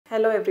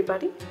Hello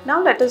everybody.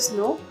 Now let us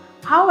know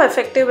how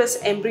effective is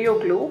embryo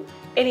glue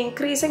in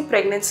increasing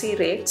pregnancy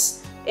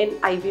rates in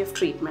IVF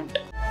treatment.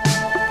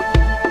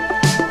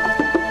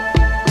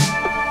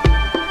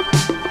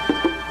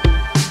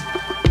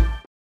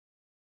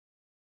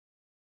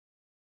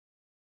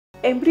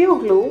 Embryo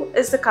glue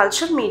is the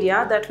culture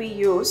media that we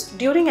use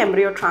during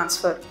embryo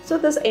transfer. So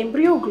this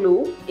embryo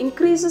glue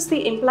increases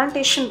the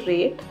implantation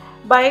rate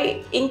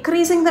by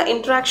increasing the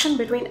interaction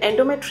between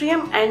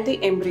endometrium and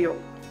the embryo,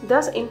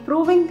 thus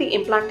improving the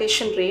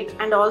implantation rate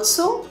and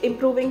also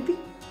improving the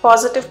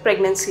positive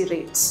pregnancy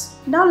rates.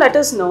 Now let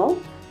us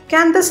know,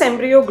 can this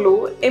embryo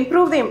glue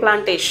improve the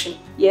implantation?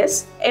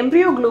 Yes,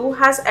 embryo glue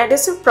has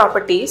adhesive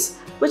properties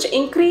which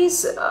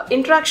increase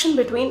interaction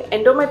between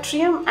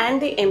endometrium and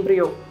the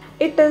embryo.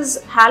 It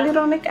is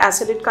hyaluronic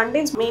acid. It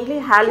contains mainly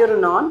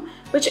hyaluronone,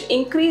 which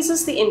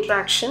increases the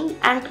interaction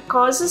and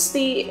causes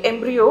the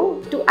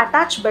embryo to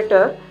attach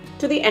better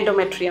to the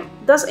endometrium,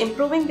 thus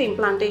improving the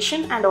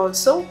implantation and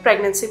also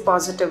pregnancy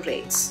positive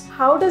rates.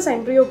 How does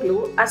embryo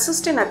glue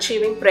assist in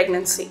achieving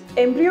pregnancy?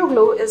 Embryo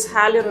glue is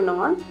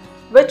hyaluronone,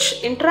 which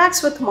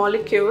interacts with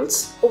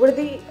molecules over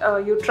the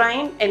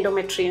uterine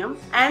endometrium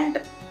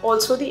and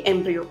also the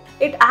embryo.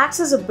 It acts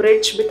as a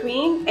bridge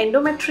between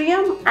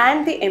endometrium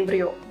and the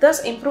embryo,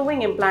 thus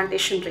improving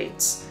implantation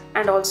rates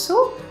and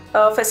also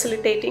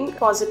facilitating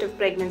positive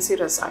pregnancy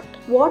result.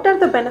 What are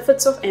the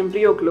benefits of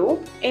embryo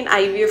glue in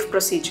IVF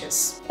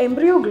procedures?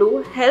 Embryo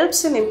glue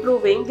helps in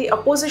improving the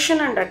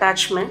apposition and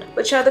attachment,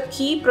 which are the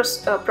key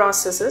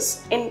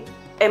processes in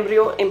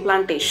embryo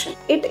implantation.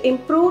 It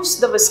improves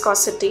the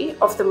viscosity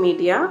of the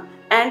media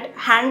and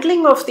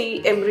handling of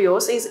the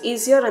embryos is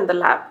easier in the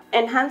lab,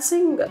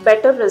 enhancing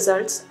better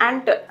results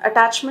and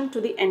attachment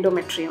to the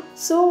endometrium.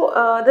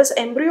 So this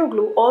embryo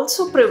glue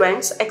also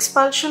prevents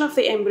expulsion of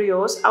the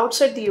embryos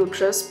outside the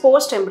uterus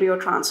post embryo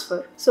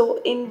transfer.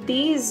 So in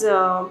these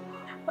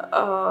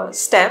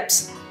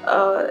steps,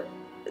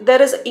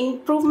 there is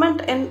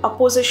improvement in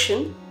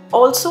apposition,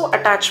 also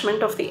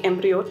attachment of the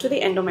embryo to the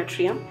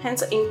endometrium,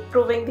 hence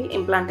improving the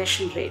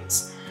implantation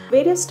rates.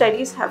 Various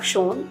studies have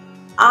shown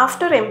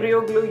after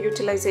embryo glue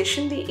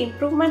utilization, the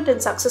improvement in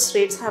success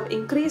rates have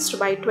increased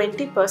by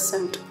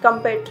 20%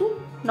 compared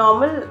to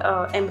normal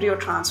embryo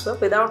transfer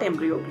without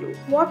embryo glue.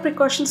 What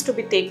precautions to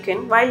be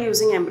taken while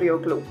using embryo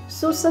glue?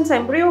 So since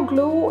embryo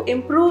glue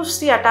improves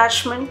the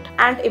attachment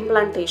and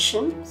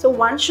implantation, so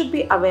one should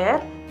be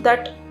aware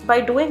that by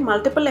doing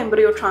multiple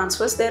embryo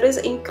transfers, there is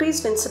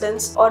increased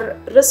incidence or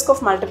risk of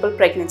multiple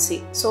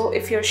pregnancy. So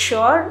if you're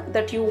sure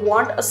that you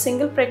want a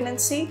single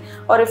pregnancy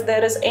or if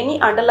there is any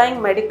underlying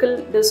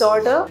medical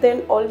disorder,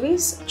 then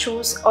always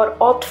choose or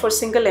opt for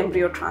single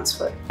embryo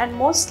transfer. And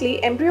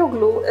mostly embryo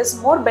glue is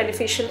more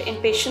beneficial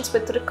in patients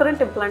with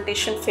recurrent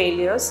implantation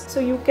failures. So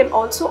you can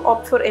also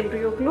opt for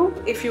embryo glue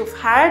if you've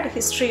had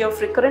history of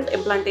recurrent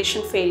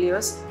implantation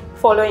failures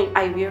following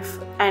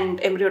IVF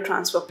and embryo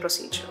transfer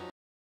procedure.